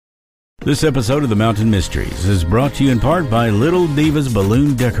This episode of The Mountain Mysteries is brought to you in part by Little Diva's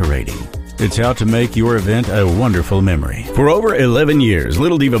Balloon Decorating. It's how to make your event a wonderful memory. For over 11 years,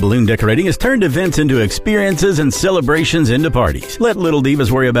 Little Diva Balloon Decorating has turned events into experiences and celebrations into parties. Let Little Divas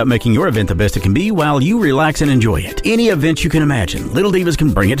worry about making your event the best it can be while you relax and enjoy it. Any event you can imagine, Little Divas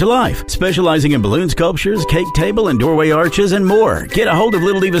can bring it to life. Specializing in balloon sculptures, cake table, and doorway arches, and more. Get a hold of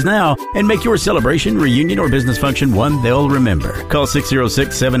Little Divas now and make your celebration, reunion, or business function one they'll remember. Call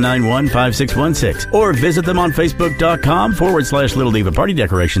 606-791-5616 or visit them on Facebook.com/Little Diva Party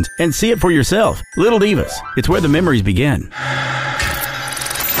Decorations and see it for yourself. Little Divas, it's where the memories begin. Hi,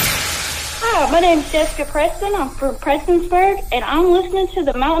 my name's Jessica Preston. I'm from Prestonsburg, and I'm listening to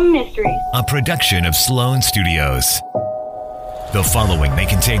The Mountain Mysteries, a production of Sloan Studios. The following may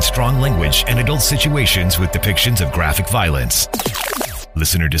contain strong language and adult situations with depictions of graphic violence.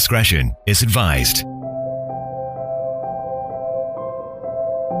 Listener discretion is advised.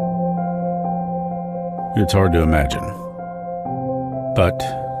 It's hard to imagine, but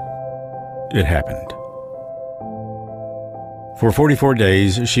it happened. For 44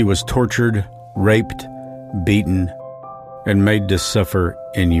 days, she was tortured, raped, beaten, and made to suffer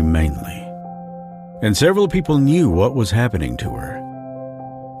inhumanely. And several people knew what was happening to her.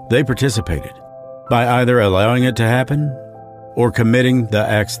 They participated by either allowing it to happen or committing the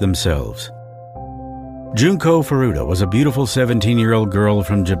acts themselves. Junko Furuta was a beautiful 17-year-old girl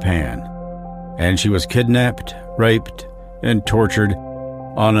from Japan, and she was kidnapped, raped, and tortured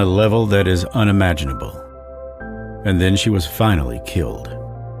on a level that is unimaginable. And then she was finally killed.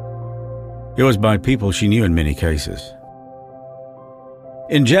 It was by people she knew in many cases.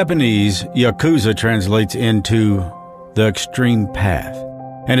 In Japanese, Yakuza translates into the extreme path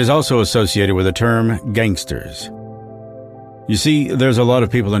and is also associated with the term gangsters. You see, there's a lot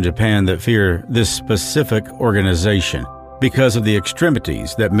of people in Japan that fear this specific organization because of the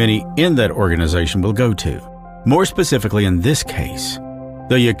extremities that many in that organization will go to. More specifically in this case,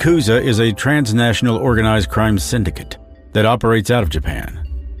 the Yakuza is a transnational organized crime syndicate that operates out of Japan.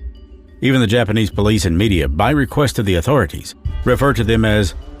 Even the Japanese police and media, by request of the authorities, refer to them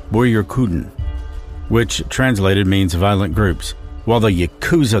as Buryokuden, which translated means violent groups, while the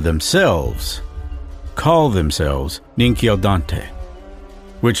Yakuza themselves call themselves Ninkyodante,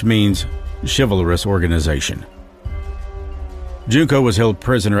 which means chivalrous organization. Junko was held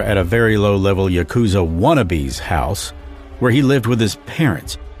prisoner at a very low-level Yakuza wannabe's house, where he lived with his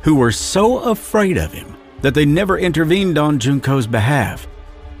parents, who were so afraid of him that they never intervened on Junko's behalf.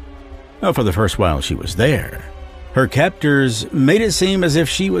 Well, for the first while she was there, her captors made it seem as if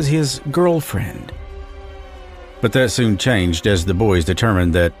she was his girlfriend. But that soon changed as the boys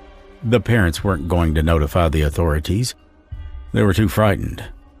determined that the parents weren't going to notify the authorities. They were too frightened.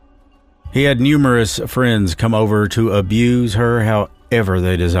 He had numerous friends come over to abuse her however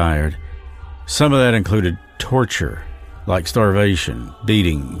they desired. Some of that included torture, like starvation,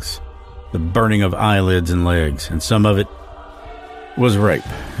 beatings, the burning of eyelids and legs, and some of it was rape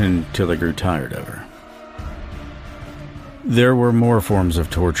until they grew tired of her. There were more forms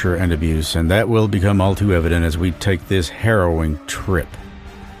of torture and abuse, and that will become all too evident as we take this harrowing trip.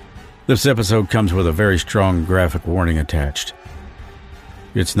 This episode comes with a very strong graphic warning attached.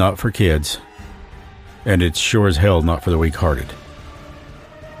 It's not for kids, and it's sure as hell not for the weak-hearted.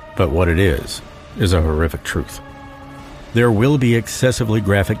 But what it is a horrific truth. There will be excessively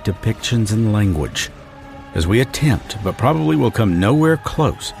graphic depictions and language as we attempt, but probably will come nowhere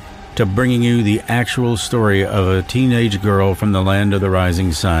close to bringing you the actual story of a teenage girl from the land of the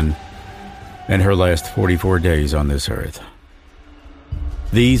rising sun and her last 44 days on this earth.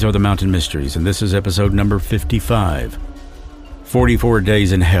 These are the Mountain Mysteries, and this is episode number 55, 44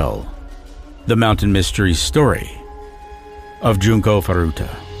 Days in Hell, the Mountain Mysteries story of Junko Furuta.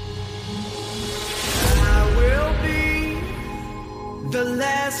 The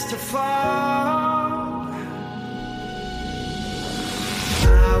last to fall.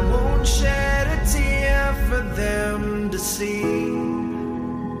 I won't shed a tear for them to see. And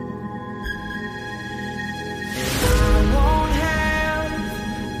I won't have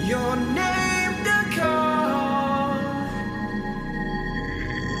your name to call,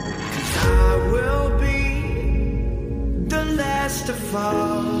 'cause I will be the last to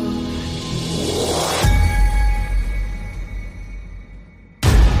fall.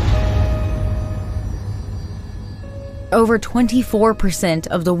 Over 24%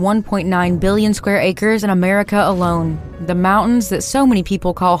 of the 1.9 billion square acres in America alone, the mountains that so many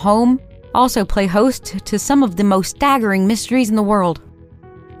people call home, also play host to some of the most staggering mysteries in the world.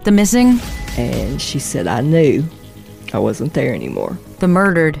 The missing. And she said, I knew I wasn't there anymore. The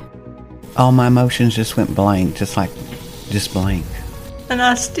murdered. All my emotions just went blank, just blank. And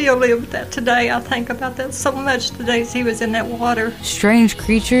I still live with that today. I think about that so much the days he was in that water. Strange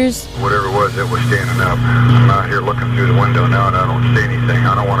creatures. Whatever it was standing up. I'm out here looking through the window now and I don't see anything.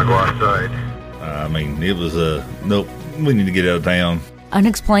 I don't want to go outside. It was nope, we need to get out of town.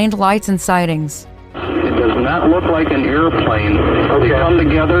 Unexplained lights and sightings. It does not look like an airplane. They come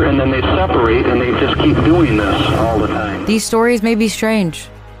together and then they separate and they just keep doing this all the time. These stories may be strange.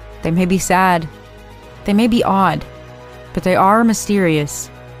 They may be sad. They may be odd. But they are mysterious.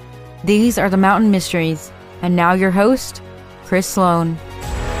 These are the Mountain Mysteries. And now your host, Chris Sloan.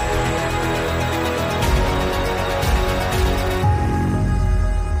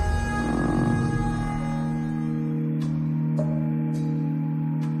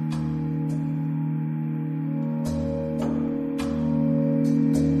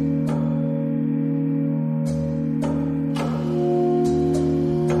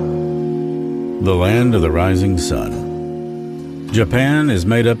 The land of the rising sun. Japan is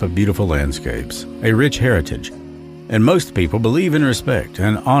made up of beautiful landscapes, a rich heritage, and most people believe in respect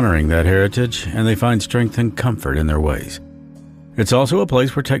and honoring that heritage, and they find strength and comfort in their ways. It's also a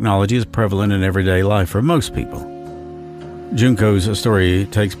place where technology is prevalent in everyday life for most people. Junko's story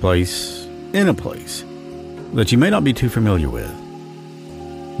takes place in a place that you may not be too familiar with.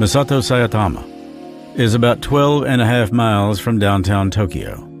 Misato Sayatama is about 12 and a half miles from downtown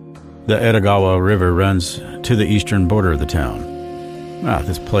Tokyo. The Edogawa River runs to the eastern border of the town.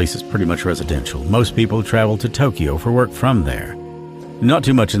 This place is pretty much residential. Most people travel to Tokyo for work from there. Not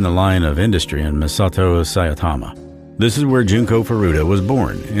too much in the line of industry in Misato Sayatama. This is where Junko Furuta was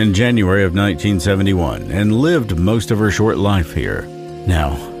born in January of 1971 and lived most of her short life here.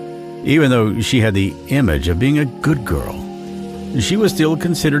 Now, even though she had the image of being a good girl, she was still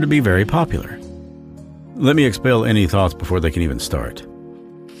considered to be very popular. Let me expel any thoughts before they can even start.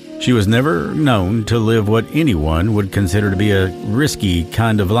 She was never known to live what anyone would consider to be a risky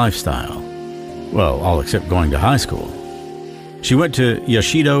kind of lifestyle. Well, all except going to high school. She went to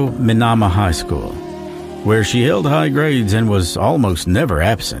Yashido Minama High School, where she held high grades and was almost never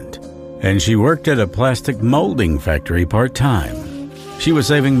absent. And she worked at a plastic molding factory part-time. She was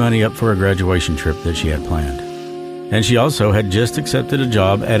saving money up for a graduation trip that she had planned. And she also had just accepted a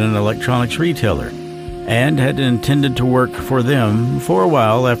job at an electronics retailer, and had intended to work for them for a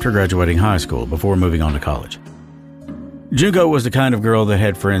while after graduating high school before moving on to college. Junko was the kind of girl that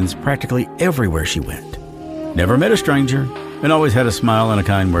had friends practically everywhere she went. Never met a stranger, and always had a smile and a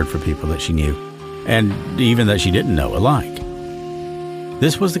kind word for people that she knew, and even that she didn't know alike.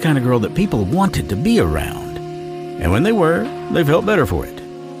 This was the kind of girl that people wanted to be around, and when they were, they felt better for it.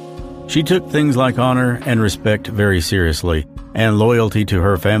 She took things like honor and respect very seriously, and loyalty to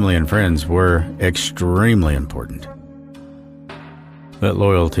her family and friends were extremely important. That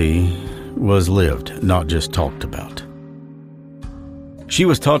loyalty was lived, not just talked about. She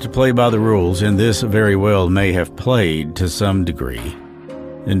was taught to play by the rules, and this very well may have played, to some degree,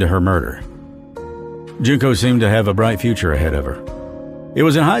 into her murder. Junko seemed to have a bright future ahead of her. It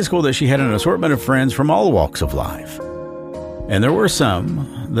was in high school that she had an assortment of friends from all walks of life. And there were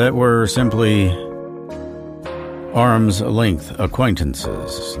some that were simply arm's length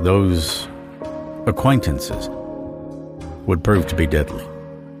acquaintances. Those acquaintances would prove to be deadly.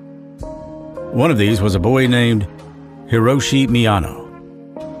 One of these was a boy named Hiroshi Miyano.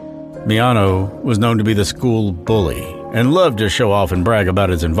 Miyano was known to be the school bully and loved to show off and brag about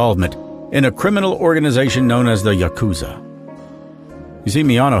his involvement in a criminal organization known as the Yakuza. You see,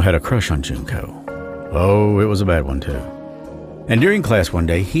 Miyano had a crush on Junko. Oh, it was a bad one too. And during class one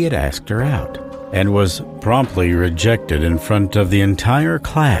day, he had asked her out and was promptly rejected in front of the entire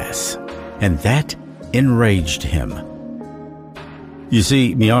class, and that enraged him. You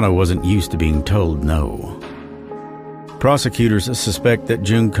see, Miyano wasn't used to being told no. Prosecutors suspect that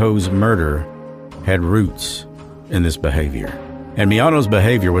Junko's murder had roots in this behavior, and Miyano's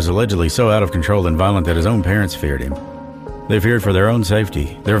behavior was allegedly so out of control and violent that his own parents feared him. They feared for their own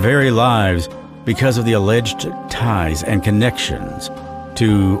safety, their very lives, because of the alleged ties and connections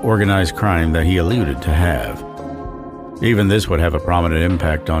to organized crime that he alluded to have. Even this would have a prominent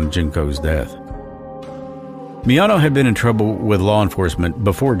impact on Junko's death. Miyano had been in trouble with law enforcement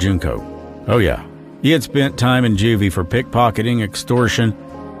before Junko. Oh yeah, he had spent time in juvie for pickpocketing, extortion,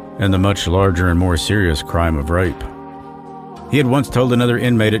 and the much larger and more serious crime of rape. He had once told another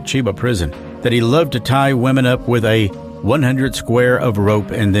inmate at Chiba prison that he loved to tie women up with a 100 square of rope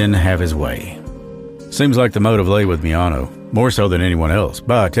and then have his way. Seems like the motive lay with Miyano, more so than anyone else,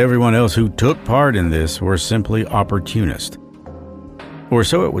 but everyone else who took part in this were simply opportunists. Or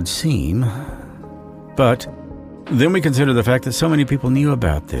so it would seem. But then we consider the fact that so many people knew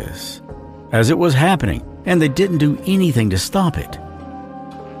about this, as it was happening, and they didn't do anything to stop it.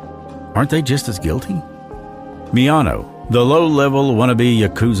 aren't they just as guilty? Miyano, the low-level wannabe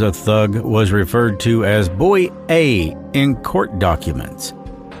Yakuza thug, was referred to as Boy A in court documents.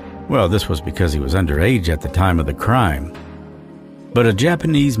 Well, this was because he was underage at the time of the crime. But a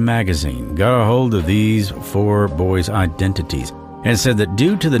Japanese magazine got a hold of these 4 boys' identities and said that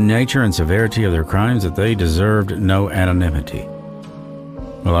due to the nature and severity of their crimes that they deserved no anonymity.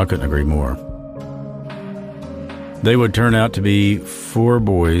 Well, I couldn't agree more. They would turn out to be 4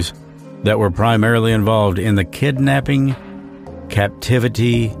 boys that were primarily involved in the kidnapping,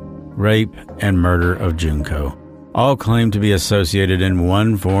 captivity, rape, and murder of Junko, all claimed to be associated in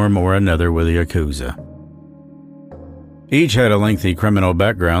one form or another with the Yakuza. Each had a lengthy criminal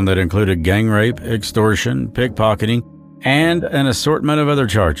background that included gang rape, extortion, pickpocketing, and an assortment of other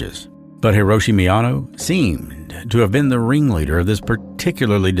charges. But Hiroshi Miyano seemed to have been the ringleader of this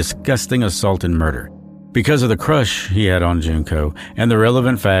particularly disgusting assault and murder because of the crush he had on Junko and the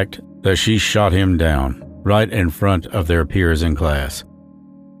relevant fact that she shot him down right in front of their peers in class.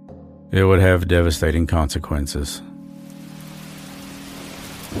 It would have devastating consequences.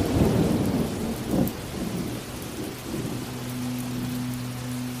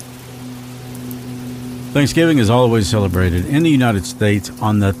 Thanksgiving is always celebrated in the United States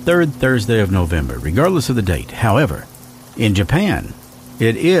on the 3rd Thursday of November, regardless of the date. However, in Japan,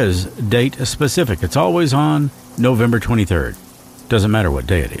 it is date specific. It's always on November 23rd. Doesn't matter what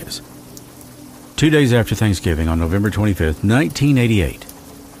day it is. 2 days after Thanksgiving, on November 25th, 1988,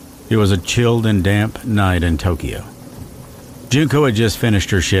 it was a chilled and damp night in Tokyo. Junko had just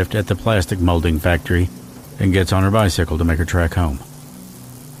finished her shift at the plastic molding factory and gets on her bicycle to make her trek home.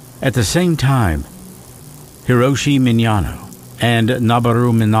 At the same time, Hiroshi Miyano and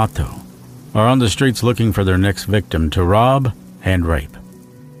Noboru Minato are on the streets looking for their next victim to rob and rape.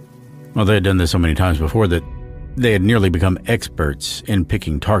 Well, they had done this so many times before that they had nearly become experts in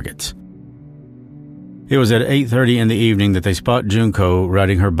picking targets. It was at 8:30 in the evening that they spot Junko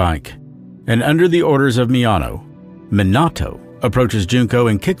riding her bike, and under the orders of Miyano, Minato approaches Junko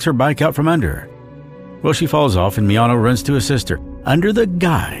and kicks her bike out from under her. Well, she falls off and Miyano runs to assist her, under the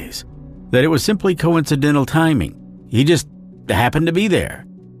guise that it was simply coincidental timing. He just happened to be there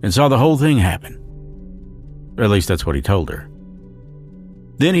and saw the whole thing happen. Or at least that's what he told her.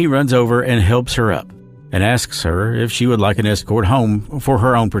 Then he runs over and helps her up and asks her if she would like an escort home for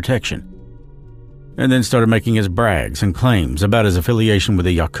her own protection, and then started making his brags and claims about his affiliation with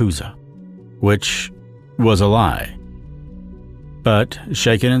the Yakuza, which was a lie. But,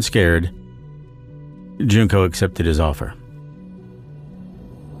 shaken and scared, Junko accepted his offer.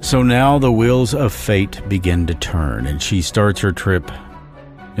 So now the wheels of fate begin to turn, and she starts her trip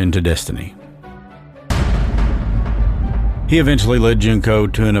into destiny. He eventually led Junko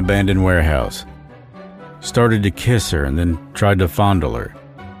to an abandoned warehouse, started to kiss her, and then tried to fondle her.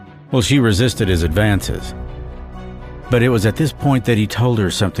 Well, she resisted his advances. But it was at this point that he told her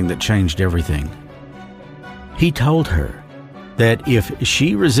something that changed everything. He told her that if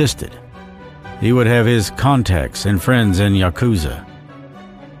she resisted, he would have his contacts and friends in Yakuza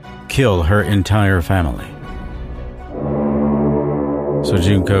kill her entire family. So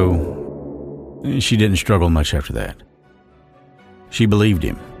Junko, she didn't struggle much after that. She believed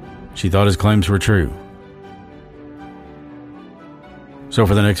him. She thought his claims were true. So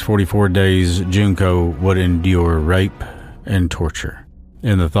for the next 44 days, Junko would endure rape and torture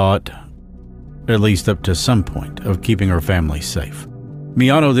in the thought, at least up to some point, of keeping her family safe.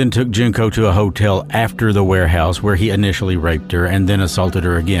 Miyano then took Junko to a hotel after the warehouse where he initially raped her and then assaulted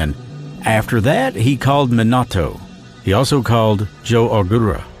her again. After that, he called Minato. He also called Joe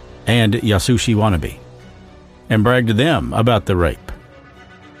Ogura and Yasushi Wanabe and bragged to them about the rape.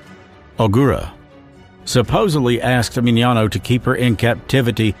 Ogura supposedly asked Miyano to keep her in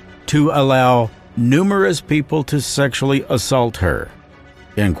captivity to allow numerous people to sexually assault her.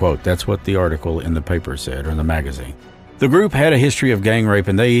 End quote. That's what the article in the paper said, or the magazine. The group had a history of gang rape,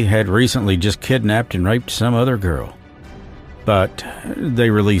 and they had recently just kidnapped and raped some other girl. But they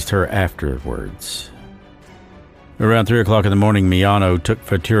released her afterwards. Around 3 o'clock in the morning, Miyano took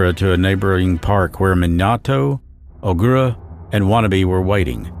Furuta to a neighboring park where Minato, Ogura, and Wanabe were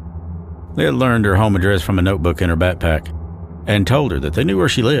waiting. They had learned her home address from a notebook in her backpack and told her that they knew where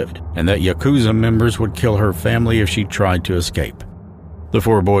she lived and that Yakuza members would kill her family if she tried to escape. The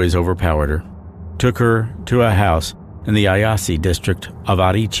 4 boys overpowered her, took her to a house in the Ayase district of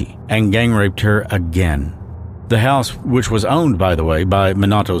Arichi, and gang raped her again. The house, which was owned, by the way, by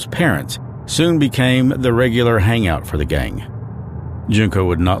Minato's parents, soon became the regular hangout for the gang. Junko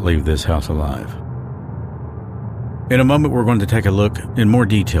would not leave this house alive. In a moment, we're going to take a look in more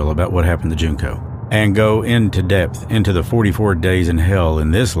detail about what happened to Junko and go into depth into the 44 days in hell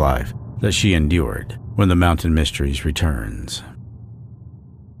in this life that she endured when the Mountain Mysteries returns.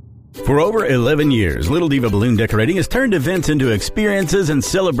 For over 11 years, Little Diva Balloon Decorating has turned events into experiences and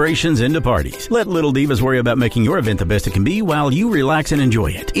celebrations into parties. Let Little Divas worry about making your event the best it can be while you relax and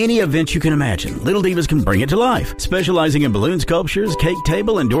enjoy it. Any event you can imagine, Little Divas can bring it to life. Specializing in balloon sculptures, cake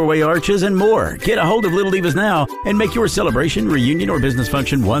table, and doorway arches, and more. Get a hold of Little Divas now and make your celebration, reunion, or business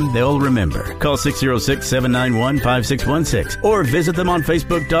function one they'll remember. Call 606-791-5616 or visit them on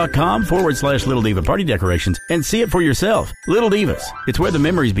Facebook.com/Little Diva Party Decorations and see it for yourself. Little Divas, it's where the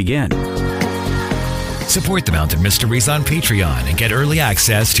memories begin. Support the Mountain Mysteries on Patreon and get early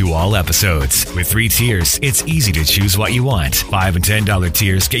access to all episodes. With 3 tiers, it's easy to choose what you want. $5 and $10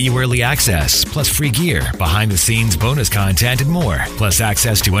 tiers get you early access, plus free gear, behind-the-scenes bonus content, and more. Plus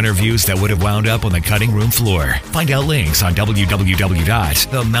access to interviews that would have wound up on the cutting room floor. Find out links on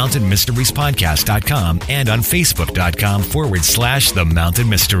www.themountainmysteriespodcast.com and on facebook.com/The Mountain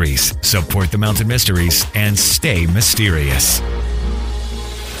Mysteries. Support the Mountain Mysteries and stay mysterious.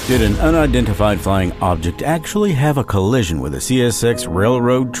 Did an unidentified flying object actually have a collision with a CSX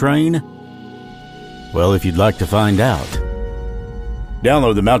railroad train? Well, if you'd like to find out,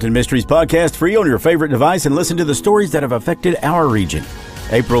 download the Mountain Mysteries podcast free on your favorite device and listen to the stories that have affected our region.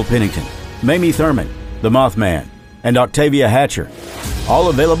 April Pennington, Mamie Thurman, the Mothman, and Octavia Hatcher. All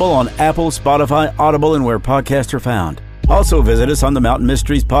available on Apple, Spotify, Audible, and where podcasts are found. Also visit us on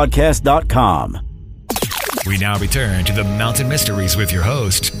themountainmysteriespodcast.com. We now return to the Mountain Mysteries with your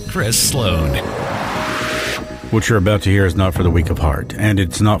host, Chris Sloan. What you're about to hear is not for the weak of heart, and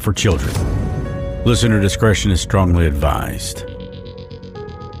it's not for children. Listener discretion is strongly advised.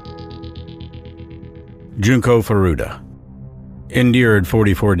 Junko Furuta endured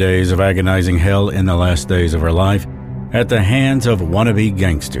 44 days of agonizing hell in the last days of her life at the hands of wannabe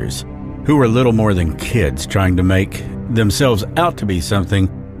gangsters who were little more than kids trying to make themselves out to be something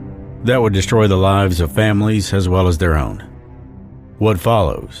that would destroy the lives of families as well as their own. What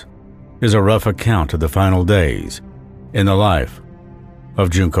follows is a rough account of the final days in the life of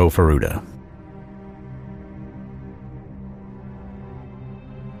Junko Furuta.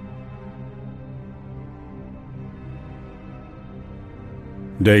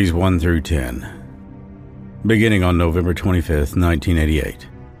 Days 1 through 10. Beginning on November 25th, 1988.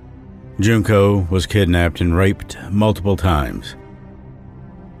 Junko was kidnapped and raped multiple times.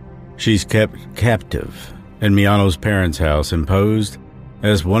 She's kept captive in Miyano's parents' house and posed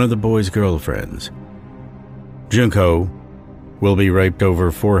as one of the boy's girlfriends. Junko will be raped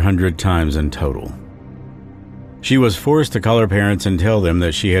over 400 times in total. She was forced to call her parents and tell them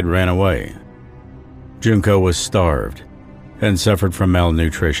that she had ran away. Junko was starved and suffered from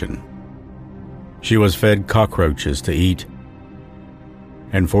malnutrition. She was fed cockroaches to eat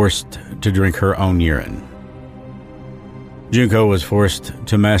and forced to drink her own urine. Junko was forced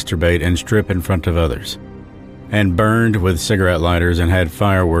to masturbate and strip in front of others, and burned with cigarette lighters and had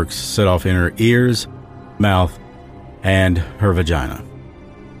fireworks set off in her ears, mouth, and her vagina.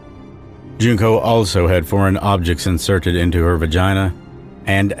 Junko also had foreign objects inserted into her vagina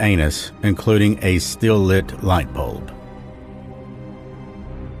and anus, including a still-lit light bulb.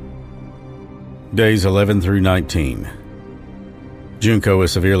 Days 11 through 19. Junko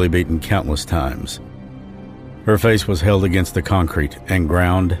was severely beaten countless times. Her face was held against the concrete and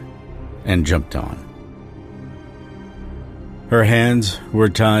ground and jumped on. Her hands were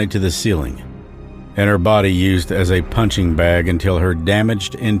tied to the ceiling and her body used as a punching bag until her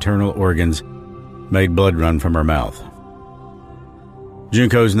damaged internal organs made blood run from her mouth.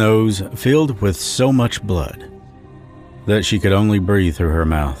 Junko's nose filled with so much blood that she could only breathe through her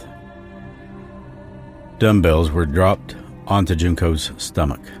mouth. Dumbbells were dropped onto Junko's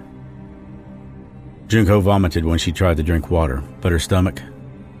stomach. Junko vomited when she tried to drink water, but her stomach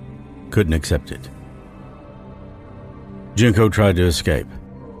couldn't accept it. Junko tried to escape,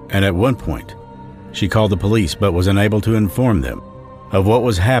 and at one point, she called the police but was unable to inform them of what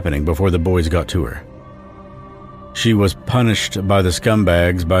was happening before the boys got to her. She was punished by the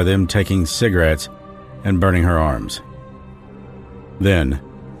scumbags by them taking cigarettes and burning her arms. Then,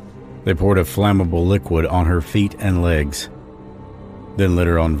 they poured a flammable liquid on her feet and legs, then lit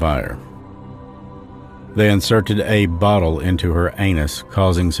her on fire. They inserted a bottle into her anus,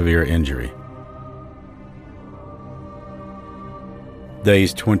 causing severe injury.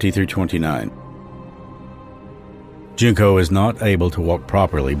 Days 20 through 29. Junko is not able to walk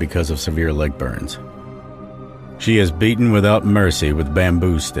properly because of severe leg burns. She is beaten without mercy with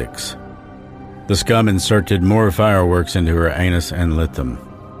bamboo sticks. The scum inserted more fireworks into her anus and lit them.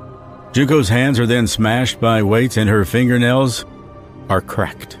 Junko's hands are then smashed by weights and her fingernails are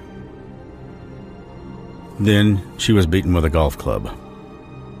cracked. Then she was beaten with a golf club.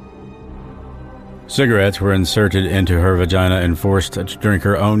 Cigarettes were inserted into her vagina and forced to drink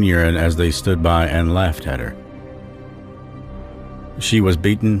her own urine as they stood by and laughed at her. She was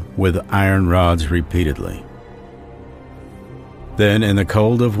beaten with iron rods repeatedly. Then, in the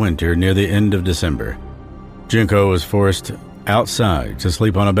cold of winter near the end of December, Junko was forced outside to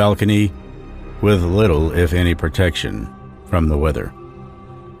sleep on a balcony with little, if any, protection from the weather.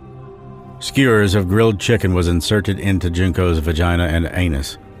 Skewers of grilled chicken was inserted into Junko's vagina and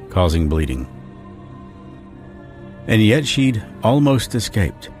anus, causing bleeding. And yet she'd almost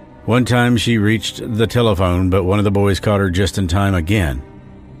escaped. One time she reached the telephone, but one of the boys caught her just in time again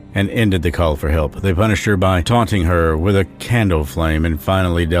and ended the call for help. They punished her by taunting her with a candle flame and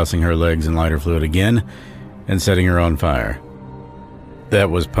finally dousing her legs in lighter fluid again and setting her on fire. That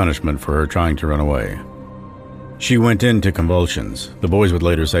was punishment for her trying to run away. She went into convulsions. The boys would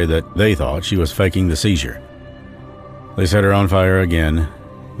later say that they thought she was faking the seizure. They set her on fire again,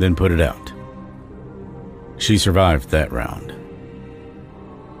 then put it out. She survived that round.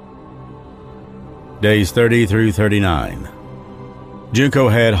 Days 30 through 39. Junko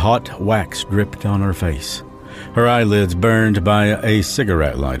had hot wax dripped on her face. Her eyelids burned by a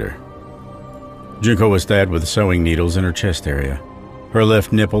cigarette lighter. Junko was stabbed with sewing needles in her chest area. Her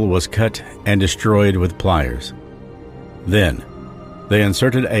left nipple was cut and destroyed with pliers. Then, they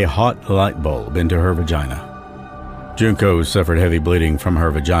inserted a hot light bulb into her vagina. Junko suffered heavy bleeding from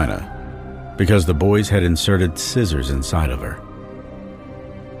her vagina because the boys had inserted scissors inside of her.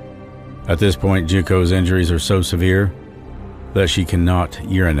 At this point, Junko's injuries are so severe that she cannot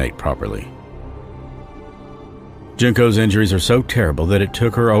urinate properly. Junko's injuries are so terrible that it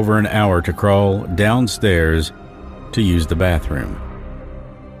took her over an hour to crawl downstairs to use the bathroom,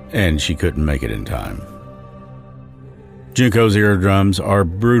 and she couldn't make it in time. Junko's eardrums are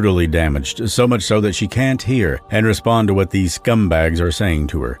brutally damaged, so much so that she can't hear and respond to what these scumbags are saying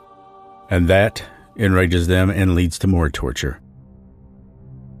to her, and that enrages them and leads to more torture.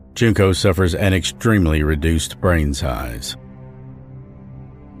 Junko suffers an extremely reduced brain size.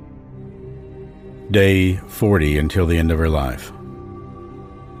 Day 40 until the end of her life.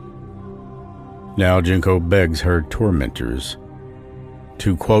 Now Junko begs her tormentors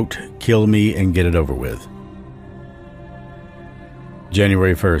to, quote, kill me and get it over with.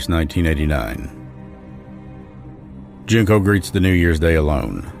 January 1st, 1989. Junko greets the New Year's Day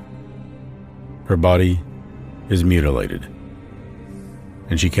alone. Her body is mutilated,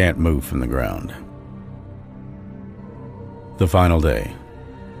 and she can't move from the ground. The final day,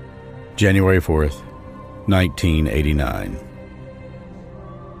 January 4th, 1989.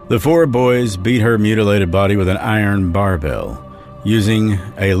 The four boys beat her mutilated body with an iron barbell, using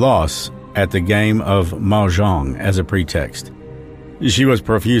a loss at the game of mahjong as a pretext. She was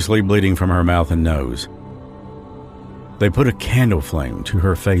profusely bleeding from her mouth and nose. They put a candle flame to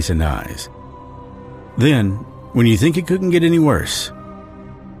her face and eyes. Then, when you think it couldn't get any worse,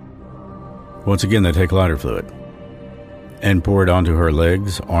 once again they take lighter fluid and pour it onto her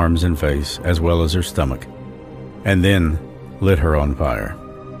legs, arms, and face, as well as her stomach, and then lit her on fire.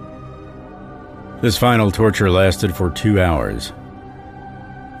 This final torture lasted for 2 hours.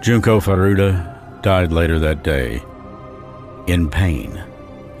 Junko Furuta died later that day, in pain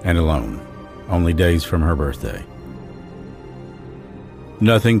and alone, only days from her birthday.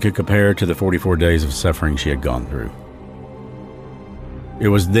 Nothing could compare to the 44 days of suffering she had gone through. It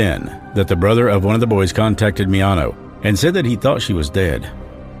was then that the brother of one of the boys contacted Miyano and said that he thought she was dead.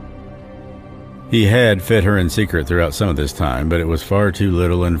 He had fed her in secret throughout some of this time, but it was far too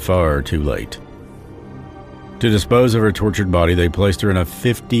little and far too late. To dispose of her tortured body, they placed her in a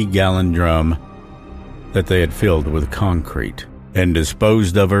 50-gallon drum that they had filled with concrete and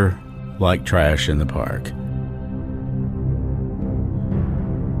disposed of her like trash in the park.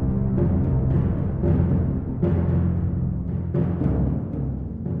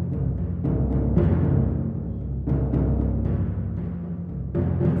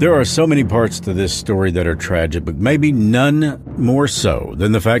 There are so many parts to this story that are tragic, but maybe none more so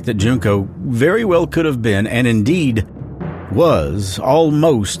than the fact that Junko very well could have been, and indeed was,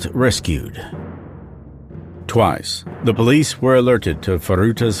 almost rescued. Twice, the police were alerted to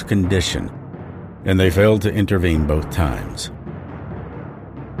Furuta's condition, and they failed to intervene both times.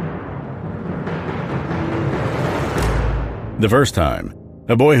 The first time,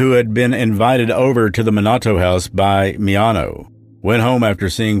 a boy who had been invited over to the Minato house by Miyano went home after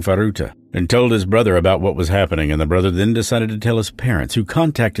seeing Furuta and told his brother about what was happening, and the brother then decided to tell his parents, who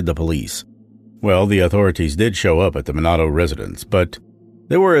contacted the police. Well, the authorities did show up at the Minato residence, but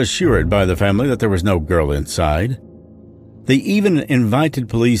they were assured by the family that there was no girl inside. They even invited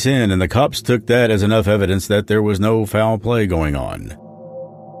police in, and the cops took that as enough evidence that there was no foul play going on.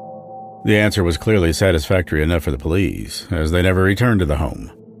 The answer was clearly satisfactory enough for the police, as they never returned to the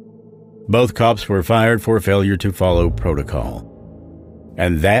home. Both cops were fired for failure to follow protocol.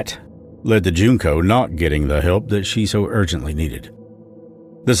 And that led to Junko not getting the help that she so urgently needed.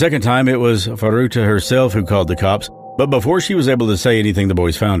 The second time, it was Furuta herself who called the cops, but before she was able to say anything, the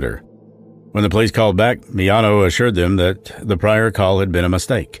boys found her. When the police called back, Miyano assured them that the prior call had been a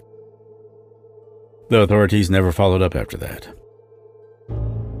mistake. The authorities never followed up after that.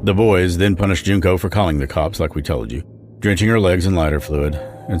 The boys then punished Junko for calling the cops, like we told you, drenching her legs in lighter fluid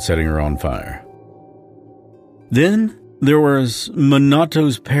and setting her on fire. Then there was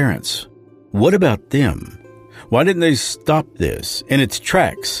Minato's parents. What about them? Why didn't they stop this in its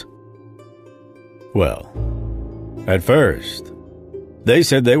tracks? Well, at first, they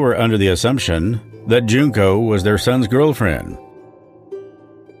said they were under the assumption that Junko was their son's girlfriend.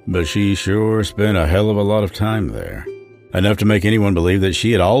 But she sure spent a hell of a lot of time there, enough to make anyone believe that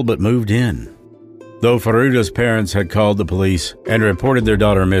she had all but moved in. Though Furuta's parents had called the police and reported their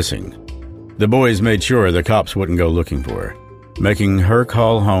daughter missing, the boys made sure the cops wouldn't go looking for her, making her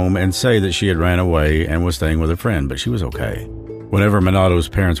call home and say that she had ran away and was staying with a friend, but she was okay. Whenever Minato's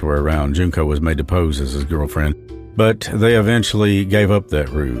parents were around, Junko was made to pose as his girlfriend, but they eventually gave up that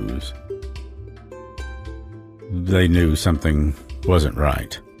ruse. They knew something wasn't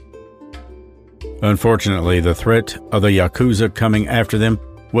right. Unfortunately, the threat of the Yakuza coming after them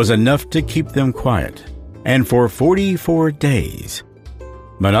was enough to keep them quiet, and for 44 days,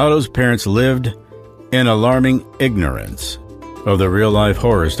 Minato's parents lived in alarming ignorance of the real-life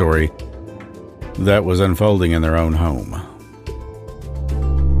horror story that was unfolding in their own home.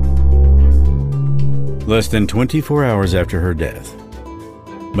 Less than 24 hours after her death,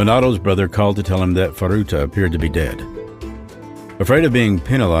 Minato's brother called to tell him that Furuta appeared to be dead. Afraid of being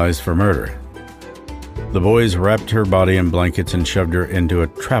penalized for murder, the boys wrapped her body in blankets and shoved her into a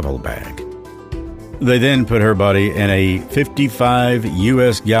travel bag. They then put her body in a 55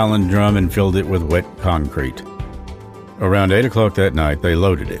 U.S. gallon drum and filled it with wet concrete. Around 8 o'clock that night, they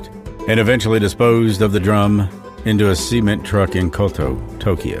loaded it and eventually disposed of the drum into a cement truck in Koto,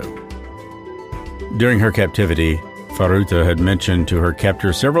 Tokyo. During her captivity, Furuta had mentioned to her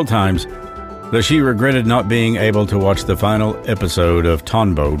captor several times that she regretted not being able to watch the final episode of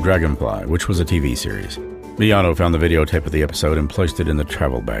Tonbo Dragonfly, which was a TV series. Miyano found the videotape of the episode and placed it in the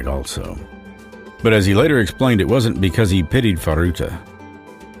travel bag also. But as he later explained, it wasn't because he pitied Furuta,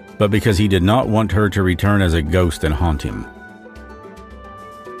 but because he did not want her to return as a ghost and haunt him.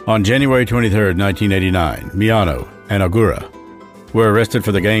 On January 23, 1989, Miyano and Ogura were arrested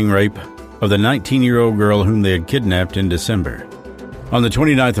for the gang rape of the 19-year-old girl whom they had kidnapped in December. On the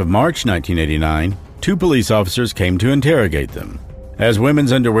 29th of March 1989, 2 police officers came to interrogate them, as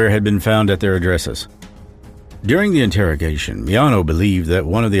women's underwear had been found at their addresses. During the interrogation, Miyano believed that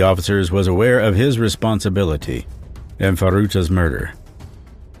one of the officers was aware of his responsibility in Furuta's murder.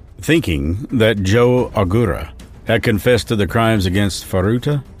 Thinking that Joe Ogura had confessed to the crimes against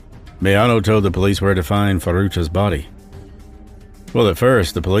Furuta, Miyano told the police where to find Furuta's body. Well, at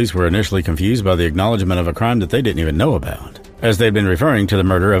first, the police were initially confused by the acknowledgement of a crime that they didn't even know about, as they'd been referring to the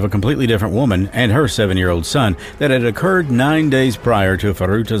murder of a completely different woman and her 7-year-old son that had occurred 9 days prior to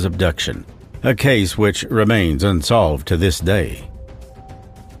Furuta's abduction, a case which remains unsolved to this day.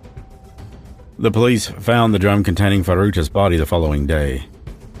 The police found the drum containing Furuta's body the following day.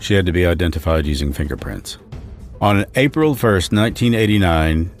 She had to be identified using fingerprints. On April 1st,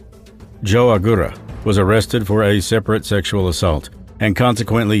 1989, Joe Ogura was arrested for a separate sexual assault and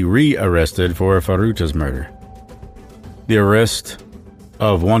consequently re-arrested for Furuta's murder. The arrest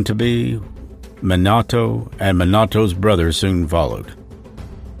of wannabe Minato and Minato's brother soon followed.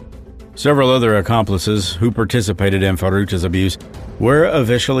 Several other accomplices who participated in Furuta's abuse were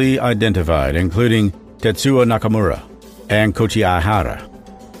officially identified, including Tetsuo Nakamura and Kochi Ahara.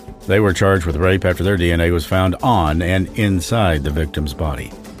 They were charged with rape after their DNA was found on and inside the victim's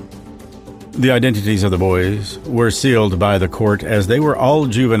body. The identities of the boys were sealed by the court as they were all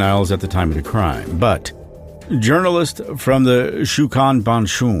juveniles at the time of the crime, but journalists from the Shukan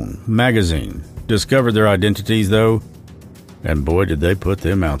Banshun magazine discovered their identities, though, and boy did they put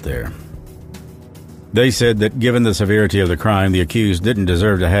them out there. They said that given the severity of the crime, the accused didn't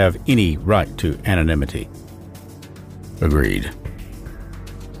deserve to have any right to anonymity. Agreed.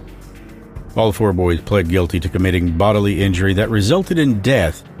 All 4 boys pled guilty to committing bodily injury that resulted in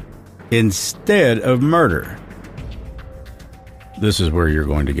death instead of murder. This is where you're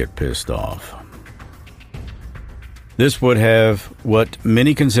going to get pissed off. This would have what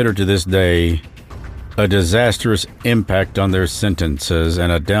many consider to this day a disastrous impact on their sentences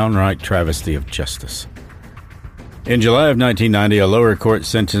and a downright travesty of justice. In July of 1990, a lower court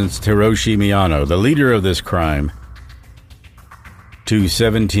sentenced Hiroshi Miyano, the leader of this crime, to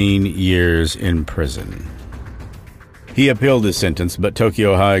 17 years in prison. He appealed his sentence, but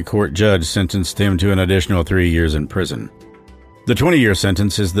Tokyo High Court judge sentenced him to an additional 3 years in prison. The 20-year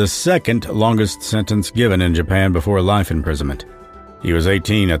sentence is the second longest sentence given in Japan before life imprisonment. He was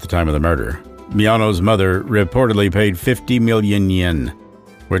 18 at the time of the murder. Miyano's mother reportedly paid 50 million yen,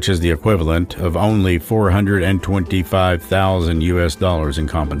 which is the equivalent of only $425,000 in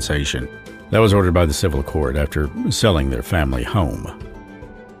compensation. That was ordered by the civil court after selling their family home.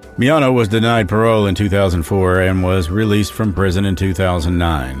 Miyano was denied parole in 2004 and was released from prison in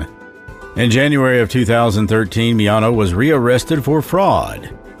 2009. In January of 2013, Miyano was rearrested for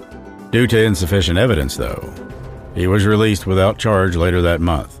fraud. Due to insufficient evidence, though, he was released without charge later that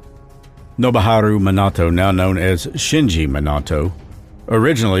month. Nobuharu Minato, now known as Shinji Minato,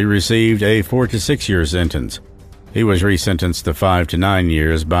 originally received a 4 to 6 year sentence. He was resentenced to 5 to 9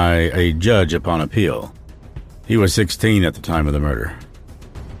 years by a judge upon appeal. He was 16 at the time of the murder.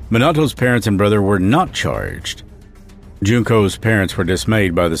 Minato's parents and brother were not charged. Junko's parents were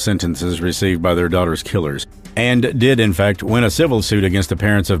dismayed by the sentences received by their daughter's killers, and did in fact win a civil suit against the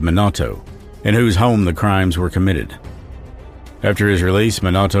parents of Minato, in whose home the crimes were committed. After his release,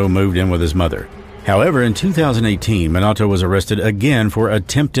 Minato moved in with his mother. However, in 2018, Minato was arrested again for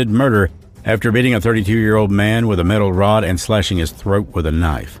attempted murder after beating a 32-year-old man with a metal rod and slashing his throat with a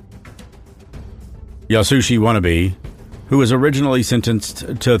knife. Yasushi Wanabe, who was originally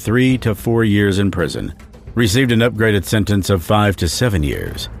sentenced to 3 to 4 years in prison, received an upgraded sentence of 5 to 7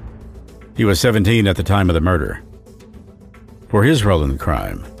 years. He was 17 at the time of the murder. For his role in the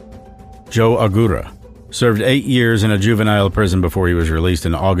crime, Joe Agura served 8 years in a juvenile prison before he was released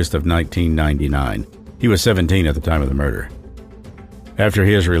in August of 1999. He was 17 at the time of the murder. After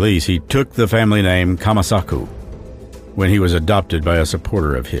his release, he took the family name Kamasaku when he was adopted by a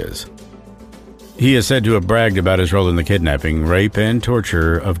supporter of his. He is said to have bragged about his role in the kidnapping, rape, and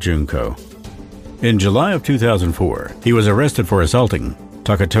torture of Junko. In July of 2004, he was arrested for assaulting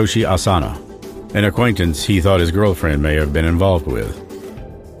Takatoshi Asano, an acquaintance he thought his girlfriend may have been involved with.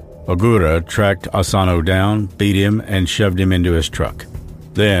 Ogura tracked Asano down, beat him, and shoved him into his truck.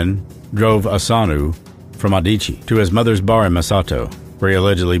 Then drove Asano from Adichi to his mother's bar in Masato, where he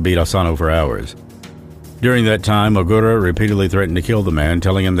allegedly beat Asano for hours. During that time, Ogura repeatedly threatened to kill the man,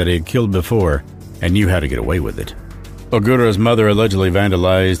 telling him that he had killed before and knew how to get away with it. Ogura's mother allegedly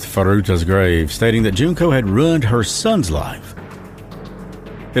vandalized Furuta's grave, stating that Junko had ruined her son's life.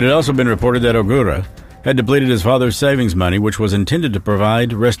 It had also been reported that Ogura had depleted his father's savings money, which was intended to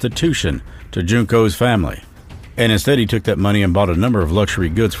provide restitution to Junko's family, and instead he took that money and bought a number of luxury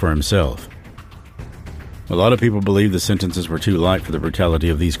goods for himself. A lot of people believe the sentences were too light for the brutality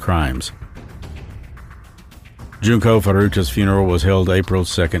of these crimes. Junko Furuta's funeral was held April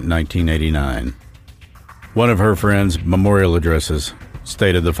 2, 1989. One of her friend's memorial addresses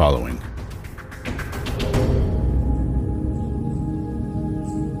stated the following: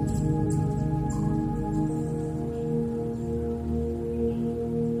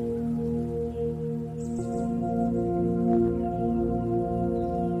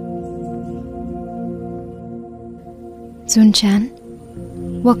 Zun-chan,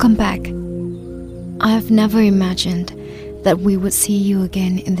 welcome back. I have never imagined that we would see you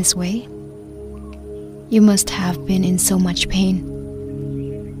again in this way. You must have been in so much pain,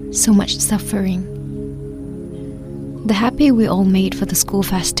 so much suffering. The happy we all made for the school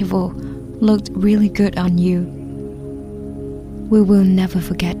festival looked really good on you. We will never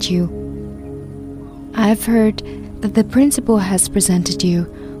forget you. I've heard that the principal has presented you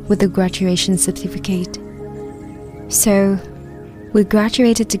with the graduation certificate. So, we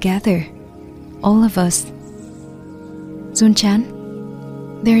graduated together, all of us. Zun-chan,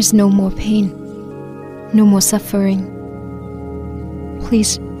 there is no more pain. No more suffering.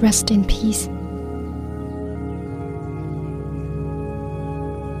 Please rest in peace.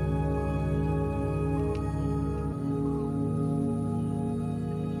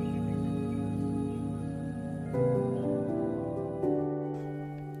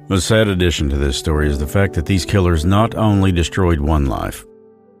 A sad addition to this story is the fact that these killers not only destroyed one life,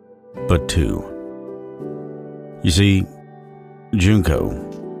 but two. You see, Junko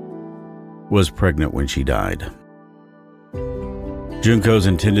was pregnant when she died. Junko's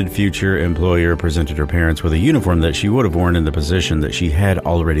intended future employer presented her parents with a uniform that she would have worn in the position that she had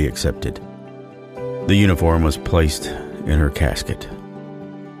already accepted. The uniform was placed in her casket.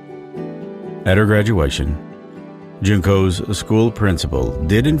 At her graduation, Junko's school principal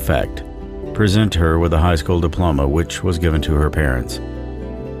did in fact present her with a high school diploma, which was given to her parents.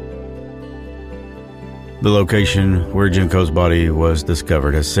 The location where Junko's body was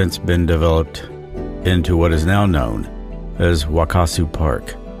discovered has since been developed into what is now known as Wakasu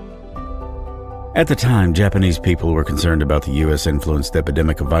Park. At the time, Japanese people were concerned about the U.S.-influenced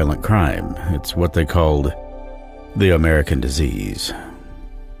epidemic of violent crime. It's what they called the American disease.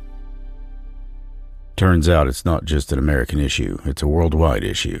 Turns out it's not just an American issue, it's a worldwide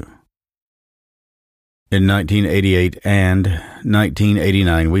issue. In 1988 and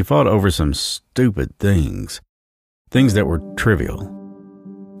 1989, we fought over some stupid things. Things that were trivial.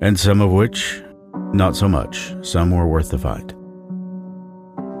 And some of which, not so much. Some were worth the fight.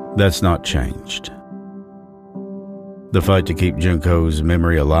 That's not changed. The fight to keep Junko's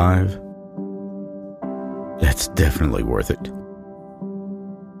memory alive? That's definitely worth it.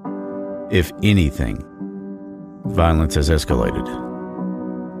 If anything, violence has escalated.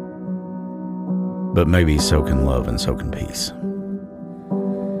 But maybe so can love and so can peace.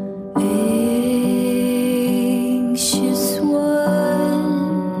 Anxious one,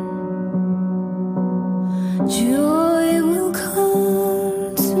 joy will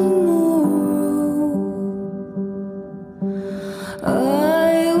come tomorrow.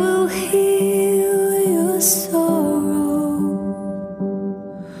 I will heal your sorrow,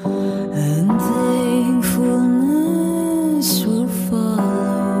 and thankfulness will follow.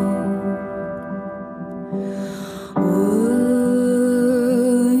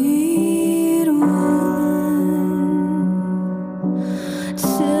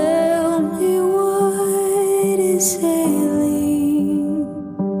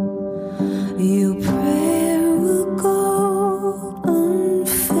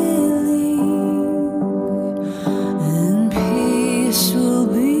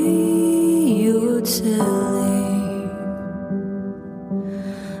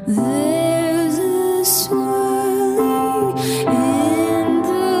 There's a swirling in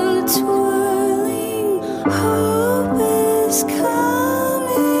the twirling, hope is coming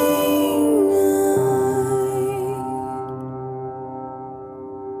nigh.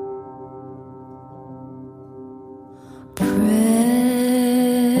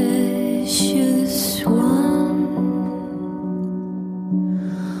 Precious one,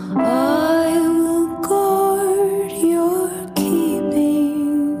 I will guard your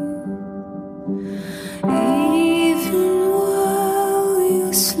keeping, even while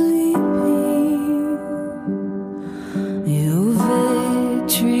you're sleeping. Your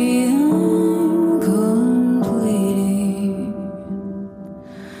victory I'm completing.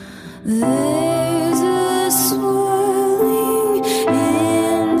 There's a swirling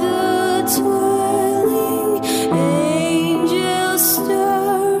in the twirling, angels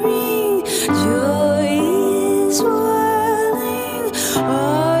stirring, joy is whirling.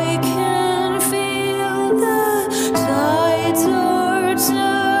 I can feel the tides are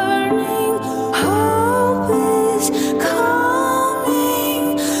turning, hope is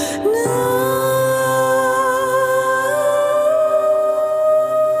coming now.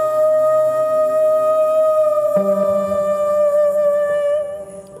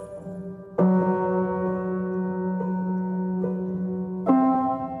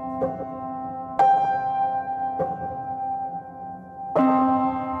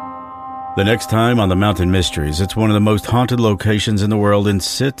 The next time on the Mountain Mysteries, it's one of the most haunted locations in the world and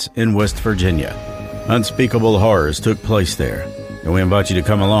sits in West Virginia. Unspeakable horrors took place there, and we invite you to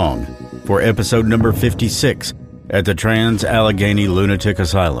come along for episode number 56 at the Trans-Allegheny Lunatic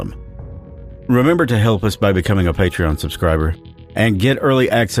Asylum. Remember to help us by becoming a Patreon subscriber and get early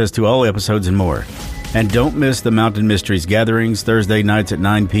access to all episodes and more. And don't miss the Mountain Mysteries gatherings Thursday nights at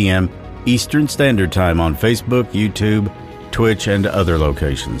 9 p.m. Eastern Standard Time on Facebook, YouTube, Twitch, and other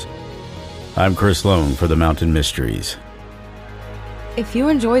locations. I'm Chris Sloan for the Mountain Mysteries. If you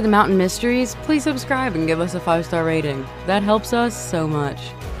enjoy the Mountain Mysteries, please subscribe and give us a 5-star rating. That helps us so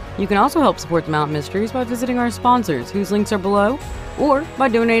much. You can also help support the Mountain Mysteries by visiting our sponsors, whose links are below, or by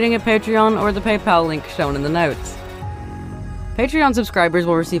donating at Patreon or the PayPal link shown in the notes. Patreon subscribers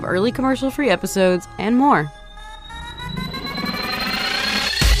will receive early commercial-free episodes and more.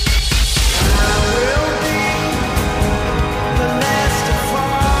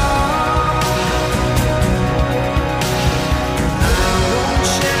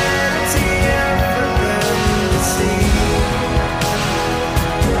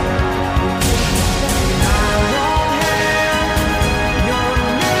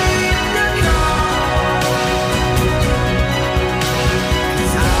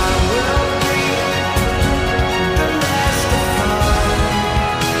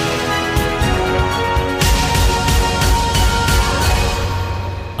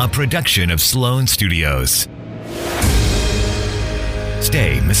 A production of Sloan Studios.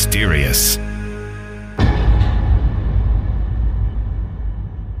 Stay mysterious.